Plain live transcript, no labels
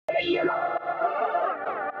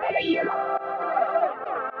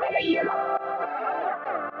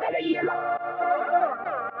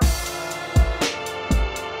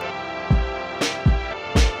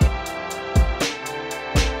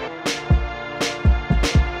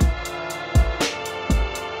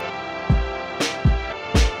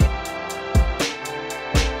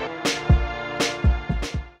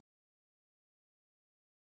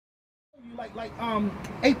Like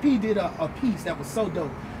AP did a piece that was so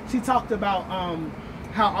dope. She talked about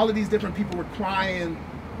how all of these different people were crying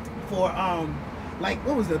for like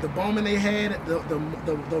what was it, the bombing they had, the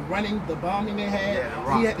bombing they had.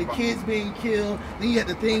 Yeah, you had the kids being killed. Then you had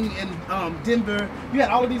the thing in Denver. You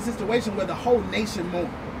had all of these situations where the whole nation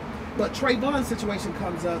mourned. But Trayvon's situation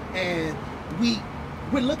comes up, and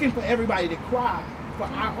we're looking for everybody to cry for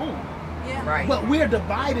our own. Yeah. Right. But we're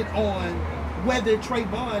divided on whether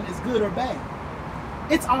Trayvon is good or bad.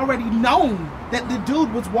 It's already known that the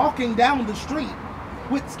dude was walking down the street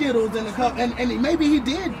with Skittles in a cup, and maybe he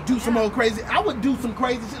did do some old crazy. I would do some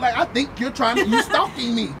crazy shit. Like, I think you're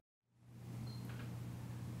stalking me.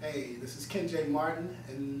 Hey, this is Ken J. Martin,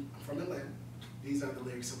 and I'm from Atlanta. These are the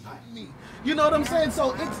lyrics of me. You know what I'm saying?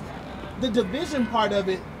 So it's the division part of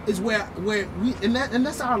it is where we and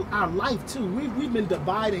that's our life too. We've been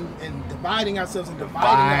dividing ourselves and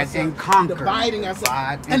dividing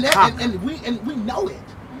ourselves, and we know it.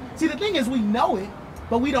 See, the thing is, we know it,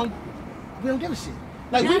 but we don't give a shit.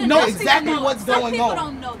 Like, we know exactly what's going on.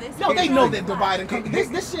 Don't know this. No, they know that divide and conquer.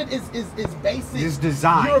 This shit is basic. It's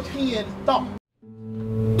designed. European thought.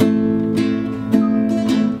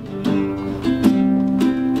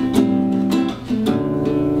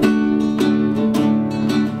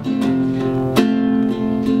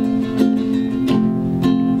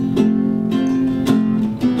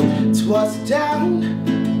 Was down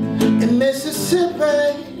in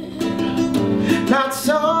Mississippi not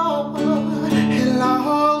so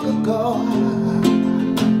long ago.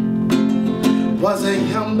 Was a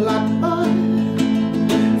young black boy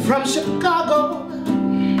from Chicago.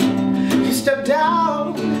 He stepped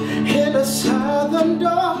down in a southern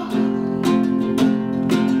door,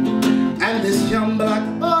 and this young black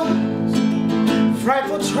boy's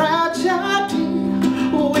frightful tragedy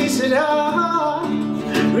we should all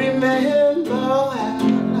remember well.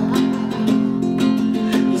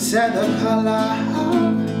 Said the color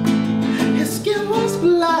of his skin was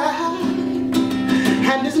black,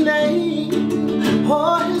 and his name,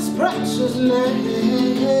 oh, his precious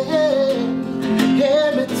name.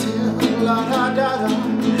 Hear me tell, la da da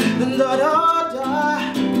da da da da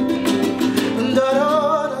da da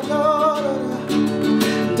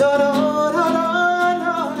da da da.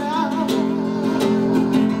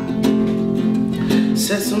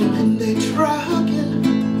 Said some men they drug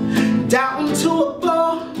him down to a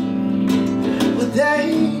bar, but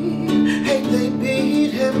they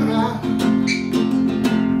beat him out,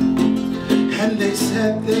 and they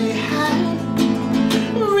said they had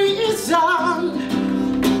reason,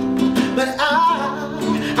 but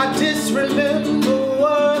I disremember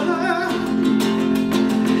word,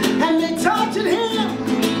 and they tortured him,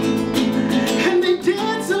 and they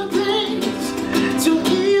did some things to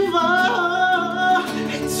evil.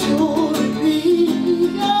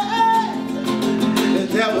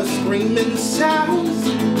 There were screaming sounds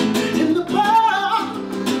in the bar,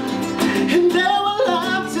 and there were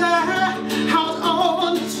laughter out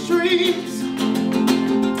on the streets.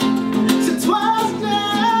 So 'twas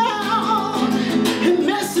down in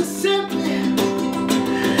Mississippi,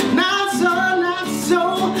 not so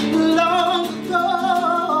long ago.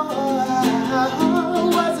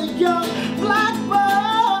 Was a young black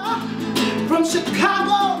boy from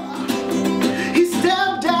Chicago. He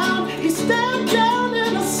stepped down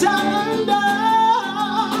in a southern door,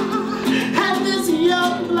 and this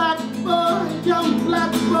young black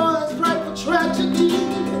boy's frightful tragedy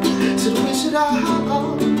said we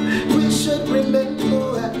should remember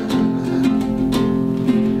well.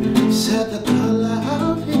 Said the color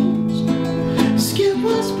of his skin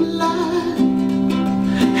was black,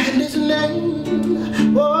 and his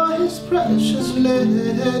name, oh, his precious name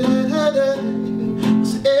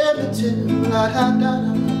was Emmett. La da da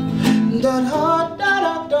da da da da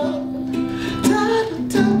da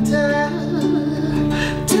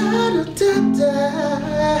da da da da.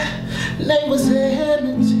 Name was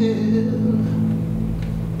Emmett Till.